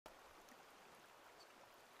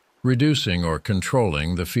Reducing or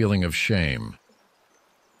controlling the feeling of shame.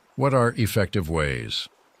 What are effective ways?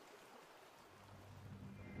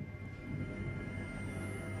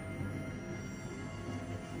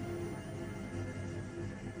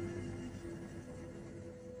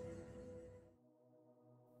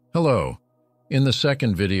 Hello. In the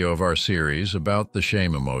second video of our series about the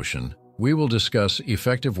shame emotion, we will discuss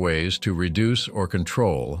effective ways to reduce or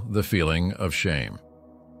control the feeling of shame.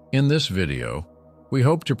 In this video, we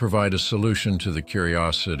hope to provide a solution to the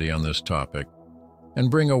curiosity on this topic and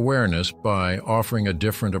bring awareness by offering a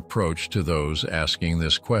different approach to those asking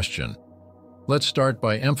this question. Let's start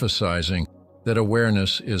by emphasizing that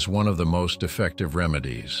awareness is one of the most effective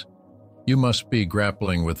remedies. You must be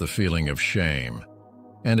grappling with the feeling of shame,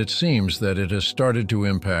 and it seems that it has started to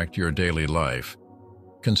impact your daily life.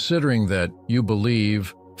 Considering that you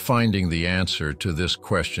believe finding the answer to this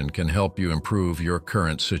question can help you improve your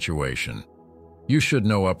current situation. You should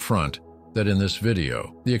know up front that in this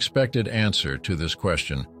video, the expected answer to this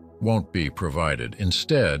question won't be provided.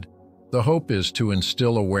 Instead, the hope is to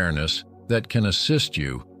instill awareness that can assist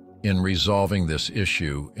you in resolving this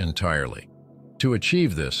issue entirely. To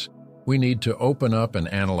achieve this, we need to open up and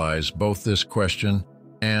analyze both this question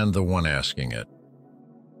and the one asking it.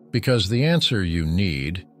 Because the answer you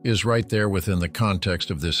need is right there within the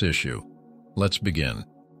context of this issue. Let's begin.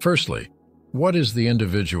 Firstly, what is the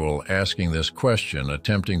individual asking this question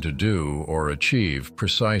attempting to do or achieve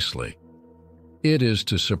precisely? It is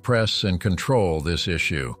to suppress and control this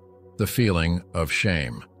issue, the feeling of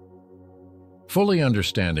shame. Fully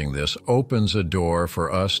understanding this opens a door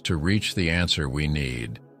for us to reach the answer we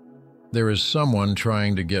need. There is someone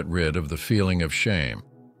trying to get rid of the feeling of shame,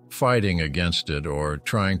 fighting against it or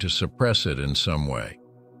trying to suppress it in some way.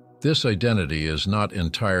 This identity is not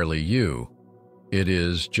entirely you. It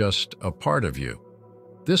is just a part of you.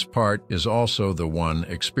 This part is also the one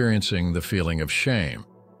experiencing the feeling of shame.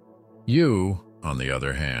 You, on the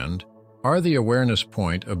other hand, are the awareness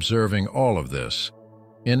point observing all of this.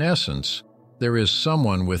 In essence, there is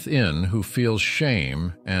someone within who feels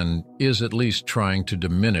shame and is at least trying to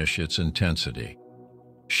diminish its intensity.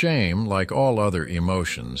 Shame, like all other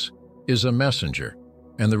emotions, is a messenger,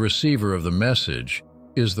 and the receiver of the message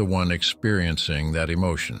is the one experiencing that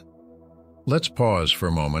emotion. Let's pause for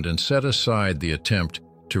a moment and set aside the attempt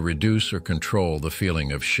to reduce or control the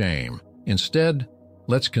feeling of shame. Instead,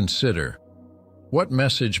 let's consider, what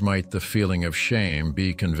message might the feeling of shame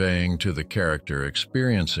be conveying to the character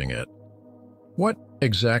experiencing it? What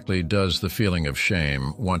exactly does the feeling of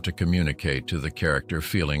shame want to communicate to the character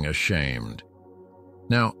feeling ashamed?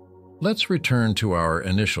 Now, let's return to our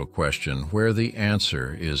initial question where the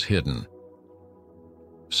answer is hidden.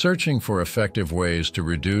 Searching for effective ways to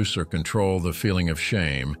reduce or control the feeling of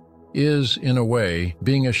shame is, in a way,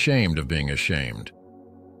 being ashamed of being ashamed.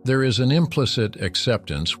 There is an implicit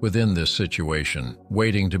acceptance within this situation,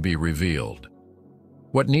 waiting to be revealed.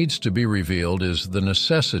 What needs to be revealed is the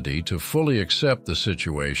necessity to fully accept the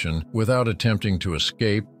situation without attempting to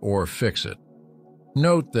escape or fix it.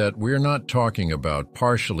 Note that we're not talking about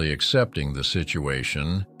partially accepting the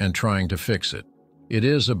situation and trying to fix it. It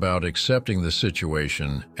is about accepting the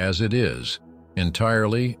situation as it is,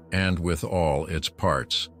 entirely and with all its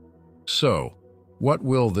parts. So, what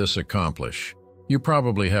will this accomplish? You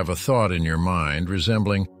probably have a thought in your mind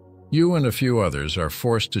resembling you and a few others are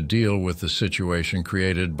forced to deal with the situation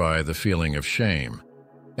created by the feeling of shame,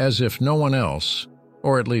 as if no one else,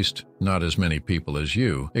 or at least not as many people as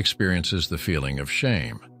you, experiences the feeling of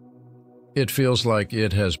shame. It feels like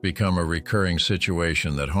it has become a recurring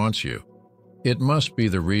situation that haunts you. It must be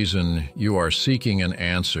the reason you are seeking an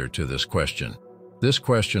answer to this question. This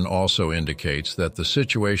question also indicates that the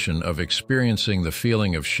situation of experiencing the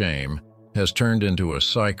feeling of shame has turned into a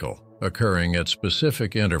cycle, occurring at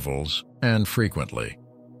specific intervals and frequently.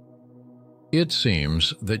 It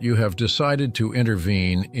seems that you have decided to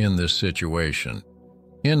intervene in this situation.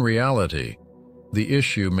 In reality, the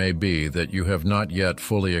issue may be that you have not yet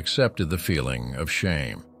fully accepted the feeling of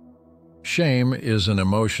shame. Shame is an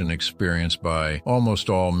emotion experienced by almost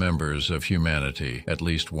all members of humanity at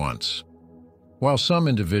least once. While some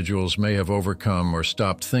individuals may have overcome or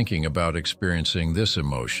stopped thinking about experiencing this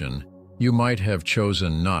emotion, you might have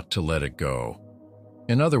chosen not to let it go.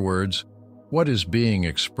 In other words, what is being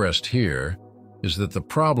expressed here is that the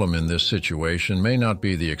problem in this situation may not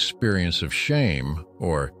be the experience of shame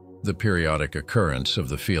or the periodic occurrence of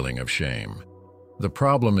the feeling of shame. The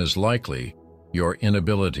problem is likely your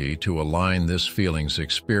inability to align this feeling's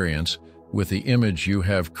experience with the image you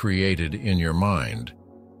have created in your mind,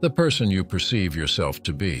 the person you perceive yourself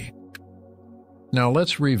to be. Now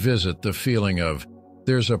let's revisit the feeling of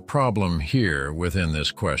There's a problem here within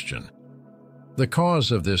this question. The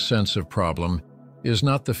cause of this sense of problem is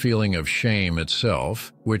not the feeling of shame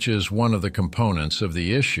itself, which is one of the components of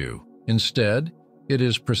the issue. Instead, it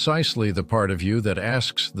is precisely the part of you that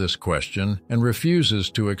asks this question and refuses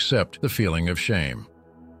to accept the feeling of shame.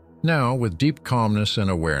 Now, with deep calmness and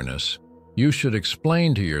awareness, you should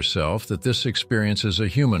explain to yourself that this experience is a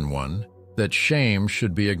human one, that shame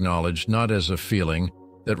should be acknowledged not as a feeling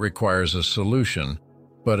that requires a solution,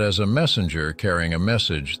 but as a messenger carrying a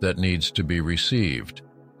message that needs to be received.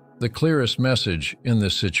 The clearest message in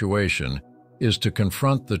this situation is to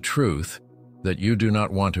confront the truth that you do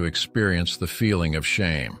not want to experience the feeling of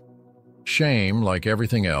shame. Shame, like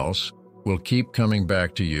everything else, will keep coming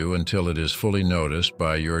back to you until it is fully noticed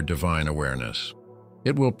by your divine awareness.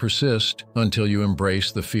 It will persist until you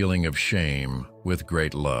embrace the feeling of shame with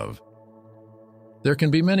great love. There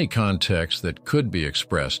can be many contexts that could be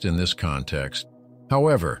expressed in this context.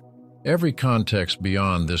 However, every context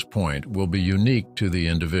beyond this point will be unique to the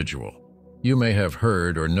individual. You may have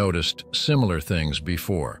heard or noticed similar things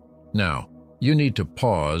before. Now, you need to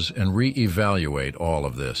pause and re-evaluate all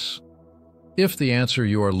of this. If the answer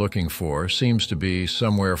you are looking for seems to be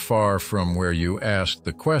somewhere far from where you asked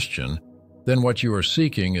the question, then what you are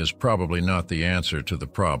seeking is probably not the answer to the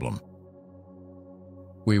problem.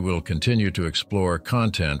 We will continue to explore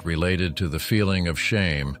content related to the feeling of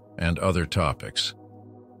shame and other topics.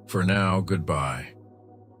 For now, goodbye.